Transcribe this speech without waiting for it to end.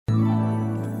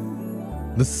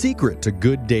The secret to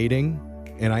good dating,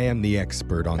 and I am the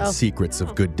expert on secrets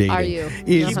of good dating, Are you?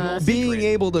 is being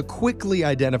able to quickly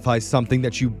identify something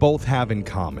that you both have in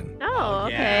common. Oh,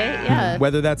 okay. Yeah.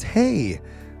 Whether that's, hey,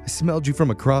 I smelled you from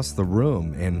across the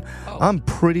room, and I'm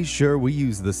pretty sure we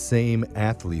use the same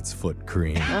athlete's foot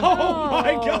cream. Oh,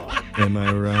 my God. Am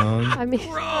I wrong? I mean,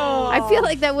 I feel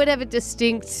like that would have a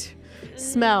distinct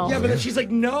smell. Yeah, but then she's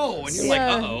like, no. And you're like,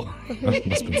 uh-oh.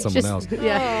 Must have been someone else.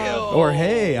 Yeah. Or,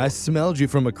 hey, I smelled you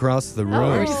from across the room.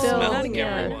 we're You're still- smelling yeah.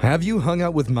 everyone. Have you hung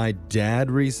out with my dad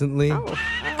recently?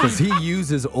 Because he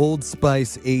uses Old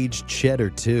Spice aged cheddar,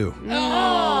 too. Oh,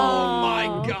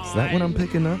 my God. Is that what I'm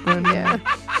picking up right now?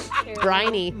 Yeah.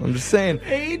 Briny. I'm just saying.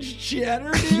 Aged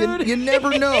cheddar, You, dude? you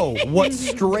never know what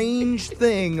strange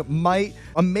thing might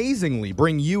amazingly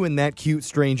bring you and that cute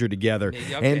stranger together.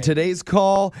 Okay. And today's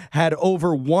call had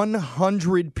over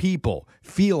 100 people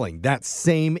feeling that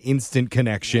same instant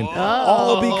connection,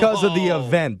 all because of the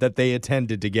event that they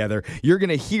attended together. You're going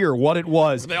to hear what it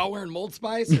was. Are they all wearing Mold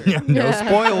Spice? Or? No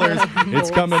spoilers. It's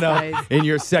coming up Spice. in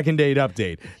your second date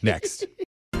update next.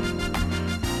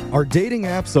 Are dating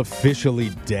apps officially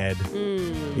dead?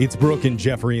 It's Brooke and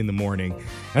Jeffrey in the morning.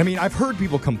 I mean, I've heard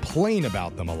people complain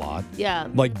about them a lot. Yeah.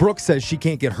 Like Brooke says she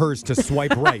can't get hers to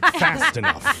swipe right fast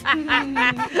enough.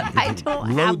 I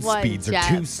don't Load have one, speeds are Jeff.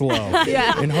 too slow.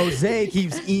 Yeah. And Jose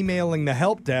keeps emailing the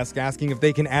help desk asking if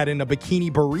they can add in a bikini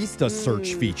barista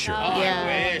search feature.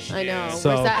 Yeah. I wish, I know. dude. So-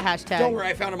 Where's that hashtag? Don't worry,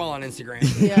 I found them all on Instagram.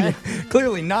 Yeah.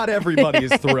 Clearly, not everybody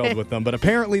is thrilled with them, but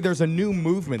apparently there's a new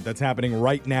movement that's happening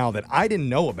right now that I didn't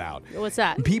know about. What's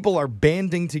that? People are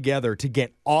banding together to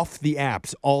get off the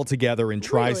apps altogether and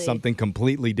try Really? something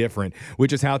completely different,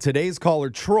 which is how today's caller,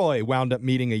 Troy, wound up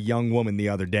meeting a young woman the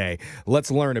other day.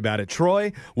 Let's learn about it.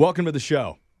 Troy, welcome to the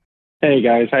show. Hey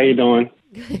guys, how you doing?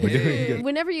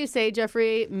 Whenever you say,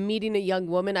 Jeffrey, meeting a young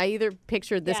woman, I either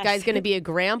picture this Yes. guy's going to be a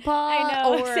grandpa I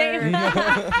know, or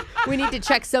same. we need to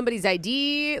check somebody's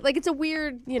ID. Like, it's a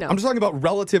weird, I'm just talking about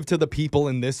relative to the people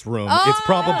in this room. It's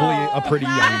probably a pretty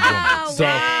young woman. So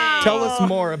tell us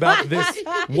more about this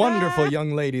wonderful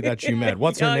young lady that you met.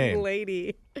 What's her young name?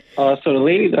 lady. So the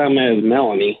lady that I met is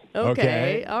Melanie.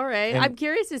 Okay. All right. And- I'm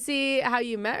curious to see how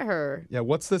you met her. Yeah,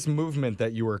 what's this movement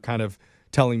that you were kind of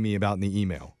telling me about in the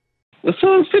email?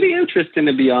 So it's pretty interesting,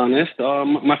 to be honest.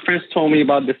 My friends told me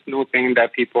about this new thing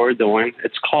that people are doing.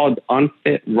 It's called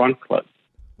Unfit Run Club.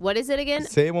 What is it again?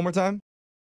 Say it one more time.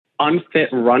 Unfit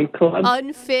Run Club.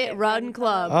 Unfit Run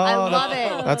Club. I love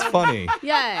it. That's funny.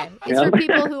 Yeah. It's Yeah. for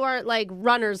people who are like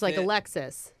runners like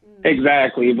Alexis.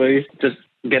 Exactly, but it's just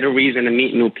get a reason to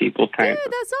meet new people, kind Yeah,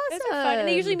 of. that's awesome. Those are fun. And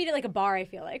they usually meet at like a bar, I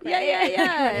feel like. Yeah, Right? yeah,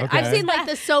 yeah. Okay. I've seen like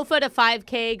the sofa to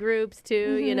 5K groups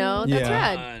too, you know? That's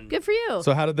Yeah. rad. Good for you.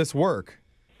 So how did this work?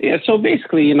 Yeah, so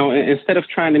basically, instead of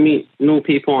trying to meet new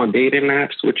people on dating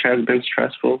apps, which has been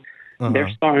stressful, they're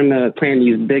starting to plan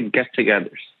these big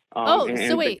get-togethers.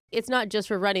 So wait, it's not just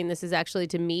for running. This is actually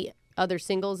to meet other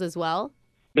singles as well?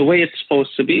 The way it's supposed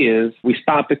to be is we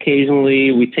stop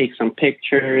occasionally, we take some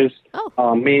pictures,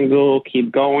 mingle,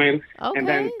 keep going, and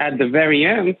then Okay. at the very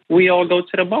end, we all go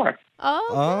to the bar.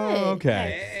 Oh,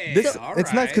 Okay. Hey, This all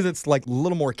it's nice right. because it's like a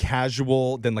little more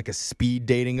casual than like a speed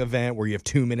dating event where you have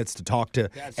 2 minutes to talk to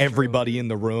That's everybody in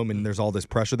the room and there's all this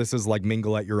pressure. This is like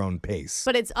mingle at your own pace.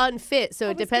 But it's unfit,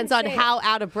 so it was depends gonna on say. how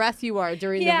out of breath you are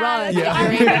during Yeah, the run.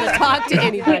 that's If you're able to talk to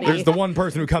anybody. There's the one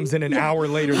person who comes in an hour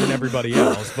later than everybody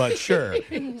else, but sure.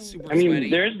 Super I mean, sweaty.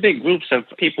 there's big groups of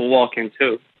people walking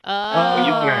too. You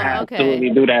can okay. absolutely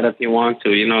do that if you want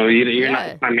to. You're not, Yeah.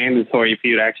 it's not mandatory for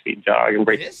you to actually jog and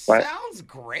break the This sweat. sounds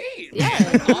great. Yeah.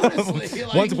 Honestly,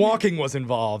 like, Once walking was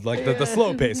involved, like the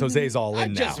slow pace, Jose's all I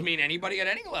in now. just mean anybody at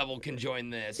any level can join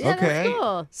this. Yeah, that's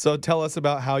cool. So tell us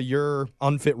about how your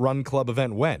Unfit Run Club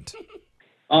event went.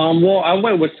 Well, I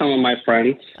went with some of my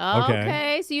friends.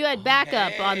 Okay, so you had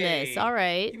backup on this. All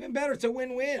right. Even better, it's a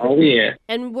win-win. Oh, yeah.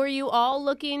 And were you all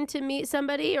looking to meet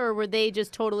somebody, or were they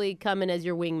just totally coming as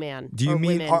your wingman? Do you or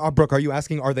mean, women? Brooke, are you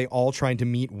asking, are they all trying to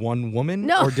meet one woman?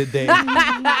 No. Or did they?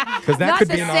 Because that Not could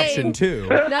the be an same. option too.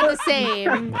 Not the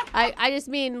same. I just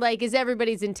mean, like, is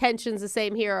everybody's intentions the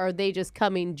same here, or are they just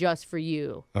coming just for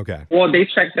you? Okay. Well, they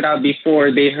checked it out before.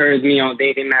 They heard me on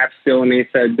dating apps still, and they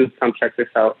said, dude, come check this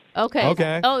out. Okay.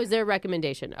 Okay. Oh, is there a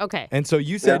recommendation? Okay. And so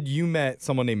you said you met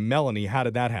someone named Melanie. How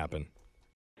did that happen?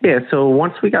 Yeah, so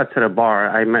once we got to the bar,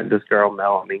 I met this girl,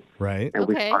 Melanie, Right? and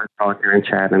we Okay. started talking and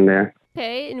chatting there.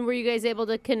 Okay. And were you guys able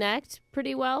to connect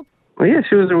pretty well? Well, yeah,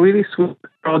 she was a really sweet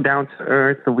real down to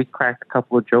earth. So we cracked a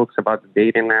couple of jokes about the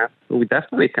dating app. So we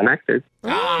definitely connected.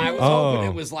 I was hoping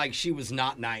it was like she was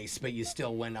not nice, but you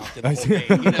still went out to the whole date,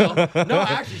 you know? No,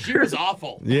 actually, she was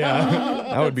awful. Yeah,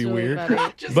 that would be That's really weird.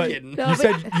 funny. Just But kidding. you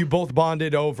said you both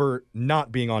bonded over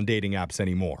not being on dating apps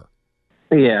anymore.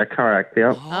 Yeah, correct.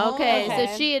 Yep. Okay, so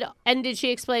Okay. did she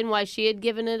explain why she had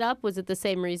given it up? Was it the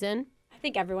same reason? I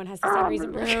think everyone has the same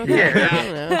reason. Brooke.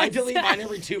 Yeah. I delete mine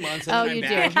every 2 months and Oh, then you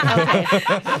I'm do.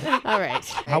 back. Okay. All right.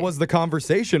 How was the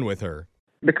conversation with her?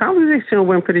 The conversation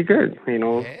went pretty good, you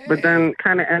know, but then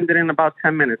kind of ended in about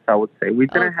 10 minutes, I would say. We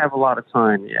didn't have a lot of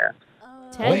time, yeah.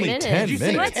 10 Only minutes. 10 Did you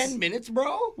say minutes? 10 minutes,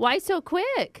 bro? Why so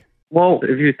quick? Well,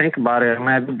 if you think about it, I'm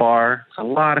at the bar. It's a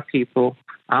lot of people.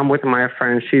 I'm with my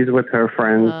friend. She's with her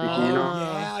friends. You know.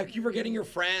 Yeah, you were getting your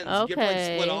friends. You have to like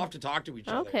Okay. split off to talk to each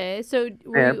other. Okay, so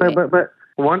Yeah, but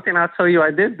one thing I'll tell you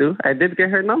I did get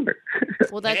her number.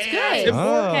 well, that's Yeah, good. it's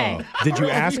Oh. Okay. Did you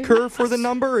ask her for the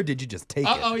number or did you just take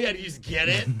it? Oh, yeah, did you just get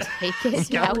it? Take it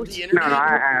Scoured out. the No, internet?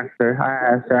 I asked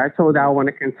her. I told her I want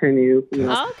to continue. You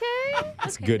know. Okay.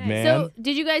 That's Okay, good, nice. man. So,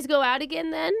 did you guys go out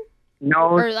again then? No,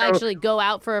 Or so, actually go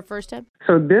out for a first time?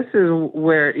 so this is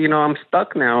where, you know, I'm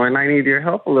stuck now and I need your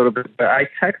help a little bit. But I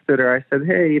texted her. I said,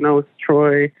 hey, you know, it's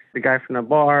Troy, the guy from the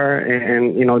bar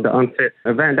and you know, the Unfit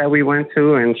event that we went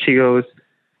to. And she goes,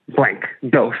 blank,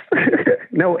 ghost.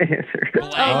 No answer. Oh,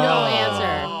 no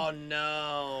answer. Oh,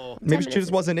 no. Maybe she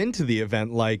just wasn't into the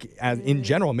event, like, as in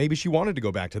general. Maybe she wanted to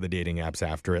go back to the dating apps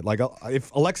after it. Like,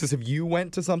 if Alexis, if you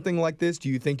went to something like this, do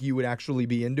you think you would actually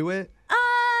be into it?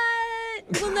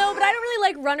 Well, no, but I don't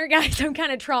really like runner guys. I'm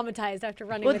kind of traumatized after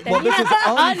running with them. Well, this is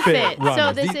unfit Unfit. So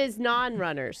runners. this The- is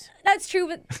non-runners. That's true,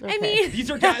 but I mean,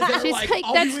 These are guys that are She's like, like,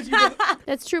 I'll be with you.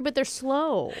 That's true, but they're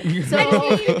slow. So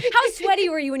how sweaty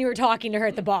were you when you were talking to her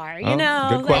at the bar? You Oh, know,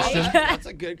 good question. That's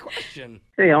a good question.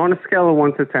 Hey, on a scale of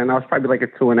 1 to 10, I was probably like a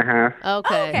 2.5.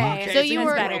 okay. Okay. So so you that's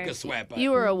were better. broke a sweat, but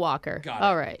you were a walker. Got it.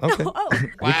 All right. Okay. Oh,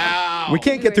 wow. We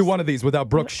can't get through one of these without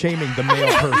Brooke shaming the male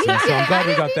person, so I'm glad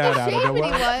we got that out of shame the way.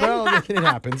 anyone. Well, it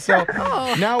happens. So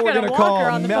now we're Gotta going to walk call her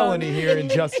on the Melanie here in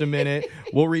just a minute.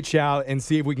 We'll reach out and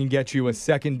see if we can get you a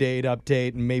second date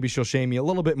update, and maybe she'll shame you a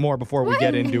little bit more before we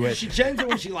get into it. She changed it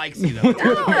when she likes you, though. What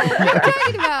are you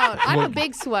talking about? I'm a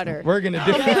big sweater. We're going to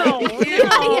do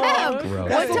I am. Gross.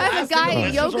 What type of guy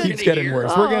in yoga? Keeps getting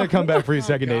worse. We're going to come back for your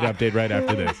second date update right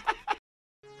after this.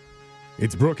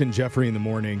 It's Brooke and Jeffrey in the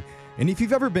morning. And if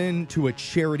you've ever been to a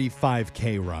charity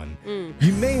 5K run,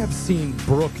 you may have seen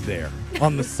Brooke there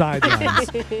on the sidelines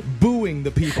booing the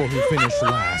people who finished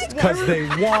last because they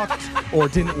walked or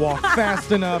didn't walk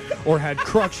fast enough or had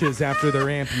crutches after their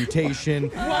amputation.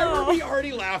 Why were we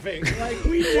already laughing? Like,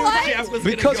 we knew Jeff was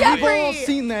Because going we've to go. all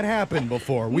seen that happen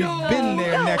before. We've been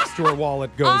there next to her while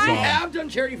it goes We on. have done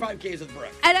charity 5Ks with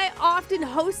Brooke. And I often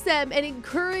host them and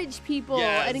encourage people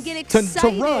Yes. and get To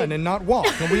excited. run and not walk,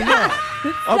 and we know.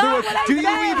 Otherwise, do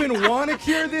you even want to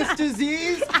cure this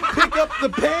disease? Pick up the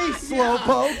pace, slow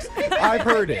pokes. I've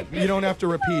heard it. You don't have to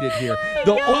repeat it here.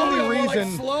 The only More like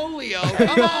reason. slowly, oh,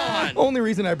 come on. Only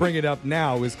reason I bring it up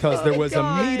now is because there was a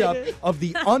meetup of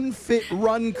the Unfit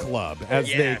Run Club, as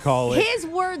they Yes. call it. His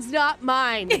words, not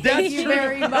mine. That's Thank you true.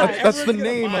 very much. That's the Everyone's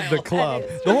name gonna of the mile. club.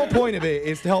 The whole point of it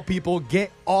is to help people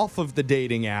get off of the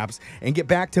dating apps and get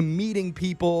back to meeting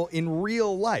people in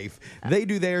real life. They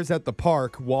do theirs at the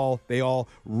park while they all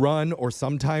run or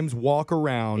sometimes walk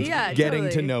around Yeah, getting to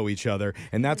totally. know each other.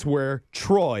 And that's where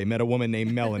Troy met a woman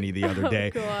named Melanie the other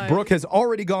day. God. Brooke has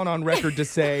already gone on record to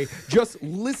say, just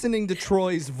listening to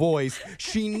Troy's voice,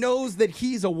 she knows that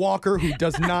he's a walker who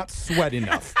does not sweat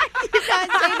enough. did not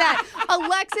say that.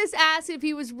 Alexis asked if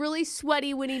he was really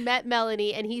sweaty when he met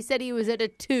Melanie, and he said he was at a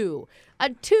 2. A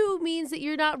 2 means that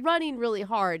you're not running really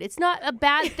hard. It's not a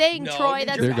bad thing, No, Troy. you're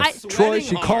That's There you go. just Troy, sweating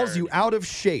she calls hard. you out of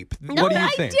shape. no, What do you I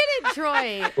think? didn't,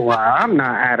 Troy. Wow, I'm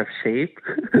not out of shape.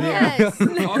 Yes.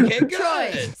 Okay,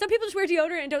 good. some people just wear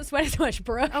deodorant and don't sweat as much,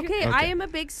 Brooke. Okay, I am a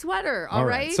big sweater. All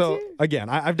right. So again,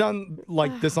 I've done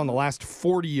like this on the last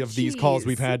 40 of these calls Jeez.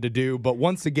 we've had to do, but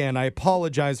once again, I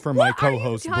apologize for my What are you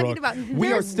co-host talking Brooke. about?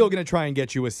 We are still going to try and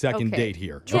get you a second Okay. date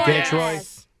here. Okay, Yes. Troy?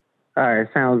 All right,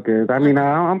 sounds good. I mean,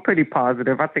 I'm pretty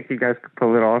positive. I think you guys could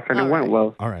pull it off, and All it went right.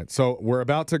 well. All right, so we're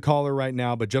about to call her right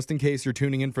now, but just in case you're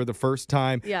tuning in for the first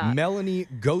time, Yeah. Melanie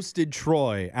ghosted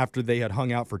Troy after they had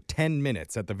hung out for 10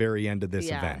 minutes at the very end of this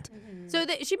Yeah. event. So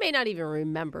that she may not even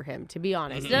remember him, to be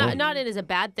honest. Mm-hmm. Not it as a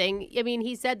bad thing. I mean,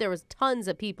 he said there was tons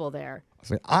of people there.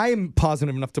 So I'm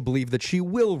positive enough to believe that she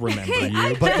will remember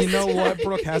you, but you know what?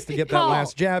 Brooke has to get that Paul,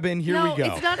 last jab in. Here no, we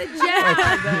go. it's not a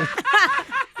jab.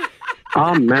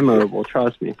 I'm memorable,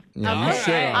 trust me. Yeah, Okay, you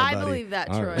sure are, I buddy. believe that,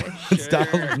 All Troy. right. Let's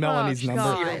dial Melanie's Oh,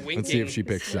 number. God. Let's see if she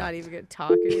picks Not up. even gonna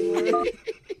talk anymore.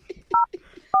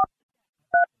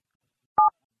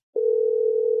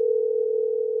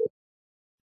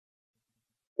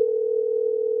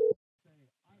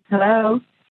 Hello.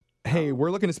 Hey,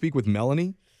 we're looking to speak with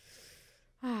Melanie.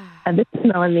 This is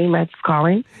Melanie that's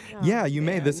calling. Yeah, you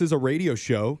may. This is a radio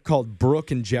show called Brooke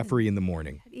and Jeffrey in the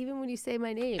Morning. Even when you say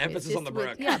my name. it's Emphasis just on the with-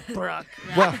 Brooke. Yeah, Brooke.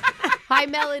 Well, Hi,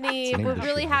 Melanie. name We're of the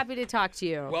really show. happy to talk to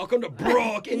you. Welcome to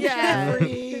Brooke and Yeah.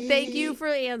 Jeffrey. Thank you for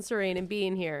answering and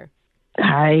being here.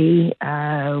 Hi.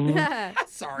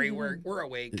 Sorry, we're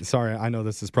awake. sorry, I know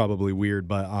this is probably weird,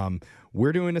 but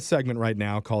we're doing a segment right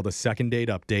now called a second date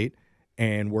update.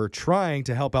 And we're trying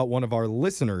to help out one of our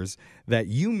listeners that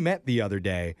you met the other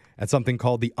day at something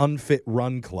called the Unfit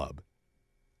Run Club.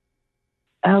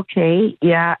 Okay.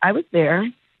 Yeah, I was there.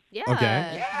 Yeah. Okay.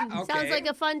 Yeah, Sounds okay. like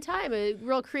a fun time. A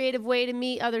real creative way to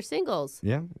meet other singles.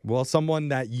 Yeah. Well, someone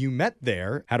that you met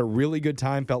there had a really good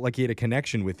time, felt like he had a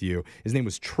connection with you. His name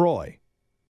was Troy.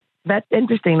 That's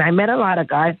interesting. I met a lot of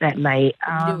guys that night.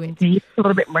 Knew it. Can you be a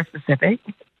little bit more specific?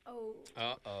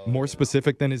 Uh-oh. More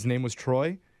specific than his name was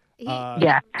Troy? He-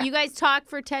 Yeah. You guys talked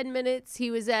for 10 minutes. He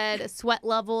was at a sweat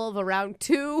level of around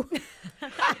 2.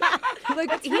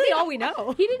 That's really all we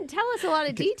know. He didn't tell us a lot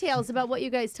of details about what you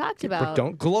guys talked about. But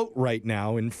don't gloat right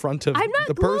now in front of I'm not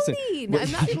the person. gloating.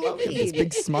 I'm not gloating. This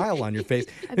big smile on your face.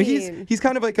 I he's mean- he's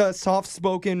kind of like a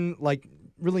soft-spoken, like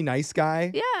really nice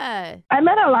guy. Yeah. I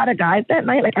met a lot of guys that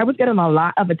night. Like, I was getting a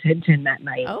lot of attention that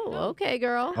night. Oh, okay,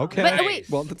 girl. Okay. But wait,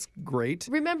 Well, that's great.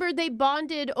 remember they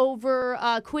bonded over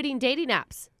quitting dating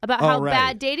apps about Oh, how right.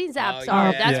 bad dating apps Oh,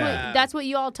 are. yeah. That's what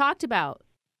you all talked about.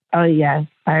 Oh, yes.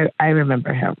 I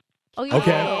remember him. Oh, yeah.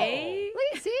 Okay.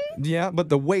 Look, see? Yeah, but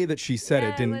the way that she said it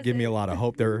Yeah, didn't give me a lot of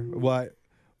hope there. What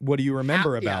do you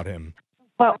remember about him?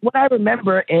 But what I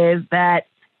remember is that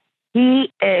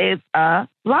he is a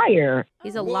liar.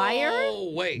 He's a liar?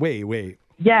 Whoa, wait. Wait.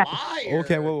 Yeah. Liar.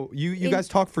 Okay, well, you guys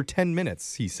talked for 10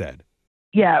 minutes, he said.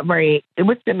 Yeah, right. It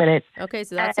was 10 minutes. Okay,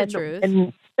 so that's the truth.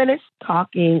 And finished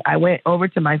talking, I went over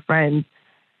to my friends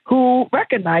who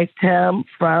recognized him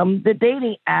from the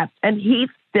dating apps, and he's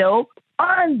still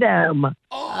on them.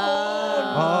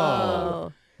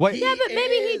 Oh. What? Yeah, but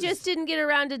maybe he is. just didn't get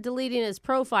around to deleting his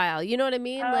profile. You know what I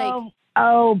mean? Like,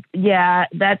 Oh, yeah,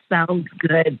 that sounds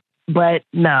good, but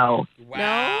no.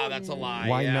 Wow, No? that's a lie.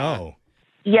 Why yeah. no?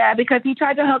 Yeah, because he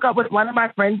tried to hook up with one of my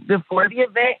friends before the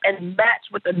event and match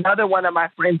with another one of my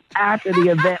friends after the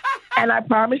event. And I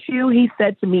promise you, he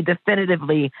said to me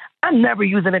definitively, I'm never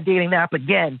using a dating app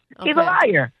again. He's a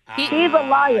Okay. liar. He- He's a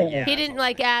liar. Yeah, he that's didn't a lie.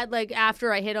 like add like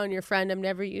after I hit on your friend, I'm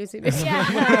never using it.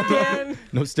 Yeah.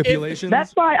 No stipulations?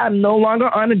 That's why I'm no longer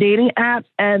on the dating apps,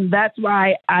 and that's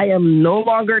why I am no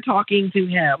longer talking to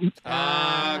him.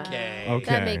 Okay. Okay.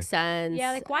 That makes sense.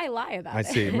 Yeah, like why lie about I it?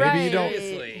 see. Maybe Right. you don't.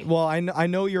 Seriously. Well, I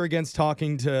know you're against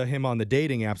talking to him on the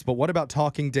dating apps, but what about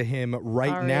talking to him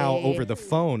right now Sorry. over the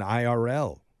phone,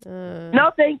 IRL?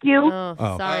 No, thank you. Oh,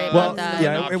 Oh. sorry Well, about that. an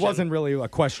yeah, it option. wasn't really a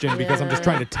question because I'm just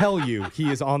trying to tell you he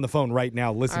is on the phone right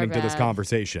now listening to this bad.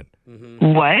 conversation.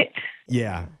 What?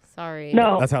 Yeah, Sorry.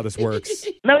 No. that's how this works.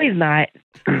 No, he's not.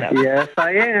 Yes,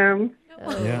 I am.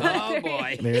 Yeah, Oh,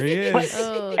 boy. there he is.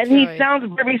 Oh, And he Troy.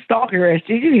 sounds very stalkerish.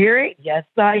 Did you hear it? Yes,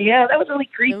 I am. That was really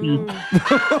creepy.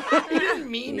 Mm. You didn't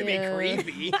mean to Yeah. be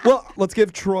creepy. Well, let's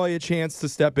give Troy a chance to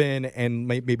step in and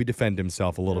maybe defend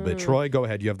himself a little bit. Troy, go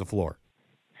ahead. You have the floor.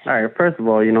 All right, first of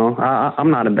all, I'm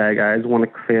not a bad guy. I just want to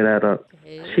clear that up.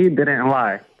 She didn't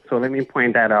lie. So let me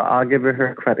point that out. I'll give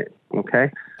her credit,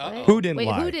 okay? Who didn't Wait,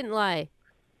 lie? who didn't lie?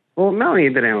 Well, Melanie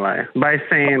didn't lie by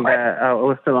saying that I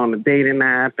was still on the dating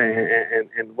app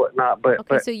and whatnot. But,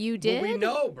 Okay, so you did? We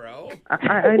know, bro.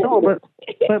 I know, but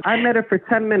I met her for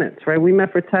 10 minutes, right? We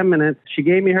met for 10 minutes. She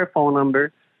gave me her phone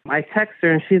number. I text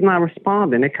her, and she's not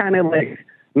responding. It kind of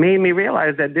made me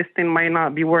realize that this thing might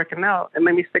not be working out and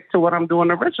let me stick to what I'm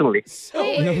doing originally.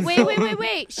 Hey,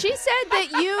 wait. She said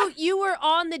that you were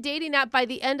on the dating app by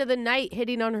the end of the night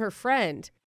hitting on her friend.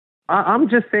 I'm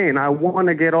just saying I want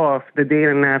to get off the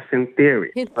dating apps in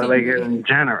theory, but in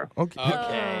general. Okay.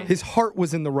 Okay. His heart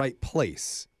was in the right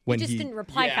place when Just he. didn't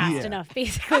reply Yeah. fast Yeah. enough,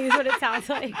 basically, is what it sounds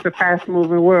like. It's a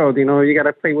fast-moving world, you got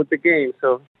to play with the game,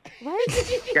 so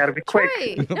What? you got to be quick.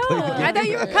 Troy, no, I thought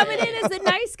you were coming in as the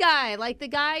nice guy, like the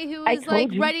guy who I is like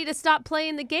told you. ready to stop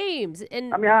playing the games.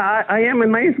 And I mean, I am a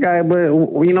nice guy, but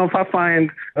if I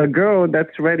find a girl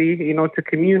that's ready, to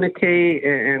communicate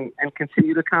and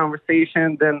continue the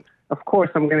conversation, then of course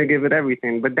I'm going to give it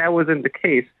everything. But that wasn't the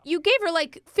case. You gave her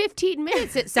like 15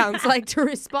 minutes, it sounds like, to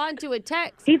respond to a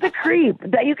text. He's a creep.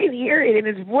 That you can hear it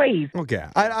in his voice. Okay.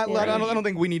 I don't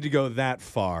think we need to go that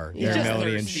far, Yeah. there, Just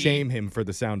Melanie, and thirsty. shame him for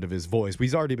the sound of his voice.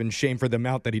 He's already been shamed for the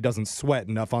amount that he doesn't sweat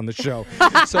enough on the show.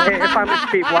 So Hey, if I'm a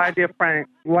creep,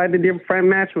 why did your friend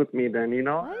match with me then? You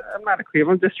know, I'm not a creep.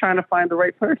 I'm just trying to find the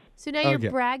right person. So now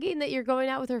you're bragging that you're going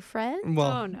out with her friend?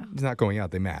 well, Oh, no. he's not going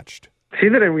out. They matched. She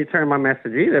didn't return my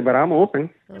message either, but I'm open.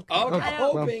 Okay,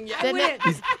 hoping. Yeah. Then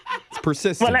It's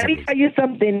persistent. Well, let me tell you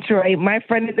something, Troy. My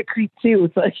friend is a creep too,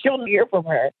 so she'll hear from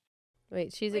her.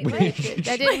 Wait, she's a creep.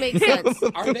 That didn't make sense.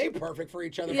 Are they perfect for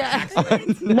each other? Yeah. By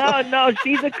accident? No,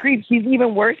 she's a creep. She's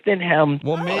even worse than him.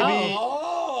 Well, maybe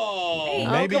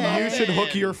maybe okay. you should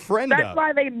hook your friend That's up.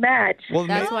 why they match. Well,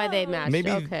 That's why they matched.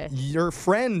 maybe Okay. your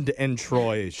friend and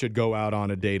Troy should go out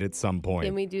on a date at some point.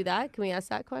 Can we do that? Can we ask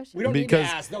that question? We don't need Because-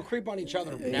 to ask. They'll creep on each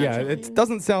other Yeah, naturally. it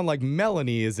doesn't sound like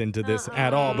Melanie is into this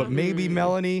at all, but maybe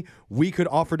Melanie, we could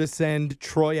offer to send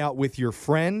Troy out with your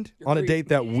friend on a date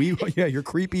that your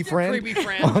creepy friend, creepy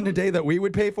friend. on a date that we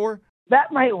would pay for.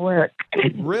 That might work.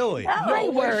 Really? No way,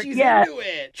 work, she's yeah. into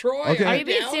it. Troy, Okay. Are you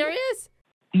being down? serious?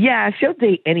 Yeah, she'll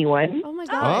date anyone. Oh my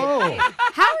God. Oh,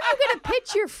 How are you going to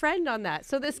pitch your friend on that?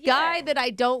 So this guy that I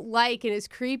don't like and is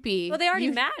creepy. Well, they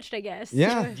already matched, I guess.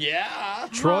 yeah. Yeah.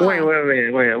 Troy. Wait.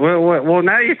 Well,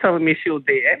 now you're telling me she'll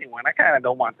date anyone. I kind of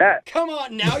don't want that. Come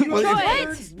on now, you What? have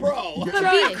words, bro. You don't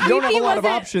have a Creepy lot of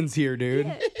was it? options here,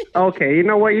 dude. Okay, you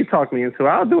know what? You talk me into it.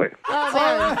 I'll do it. Oh,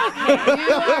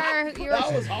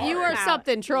 man. You are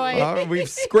something, Troy. We've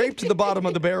scraped the bottom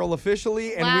of the barrel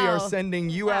officially, and we are Wow. sending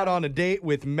you out on a date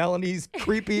with Melanie's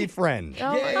creepy friend.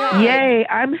 Oh, my Yeah. God. Yay,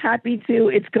 I'm happy to.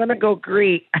 It's going to go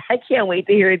great. I can't wait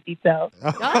to hear the details.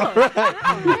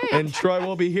 Oh. And Troy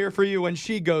will be here for you when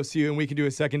she goes to you, and we can do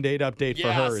a second date update for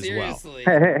Yeah, her as well. seriously.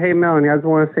 Hey, Melanie, I just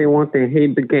want to say one thing.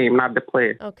 Hate the game, not the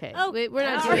player. Okay. Oh, Wait, we're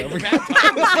not all doing right.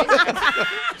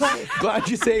 Glad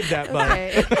you saved that, bud.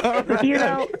 Okay. You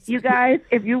know, you guys,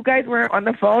 if you guys weren't on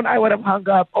the phone, I would have hung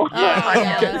up. Oh, Yeah.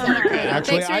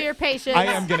 Actually, Thanks for your patience. I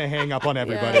am going to hang up on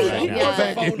everybody Yeah. right now. Yeah.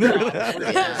 Thank you. Phone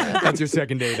drop. That's your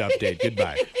second date update.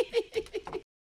 Goodbye.